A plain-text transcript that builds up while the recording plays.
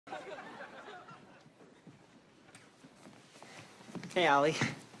Hey, Allie.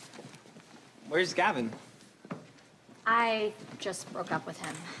 Where's Gavin? I just broke up with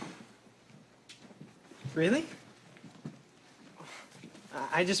him. Really?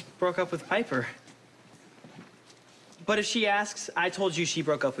 I just broke up with Piper. But if she asks, I told you she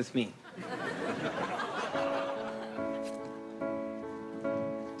broke up with me.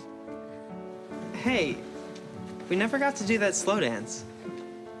 Hey, we never got to do that slow dance.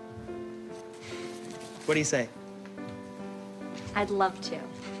 What do you say? I'd love to.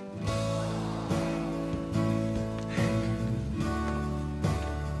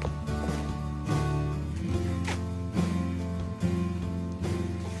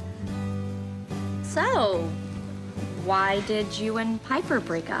 So, why did you and Piper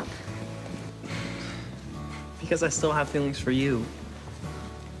break up? Because I still have feelings for you.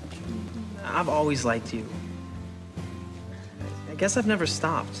 I've always liked you. I guess I've never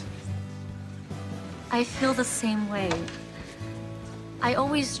stopped. I feel the same way. I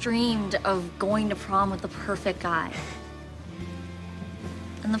always dreamed of going to prom with the perfect guy.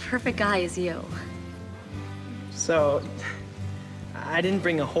 And the perfect guy is you. So, I didn't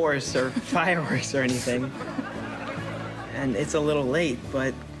bring a horse or fireworks or anything. And it's a little late,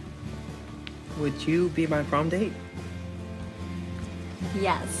 but would you be my prom date?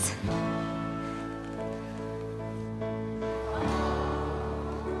 Yes.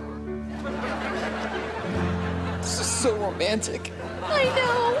 This is so romantic. I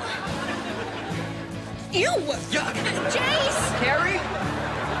know. Ew! Jace! Carrie?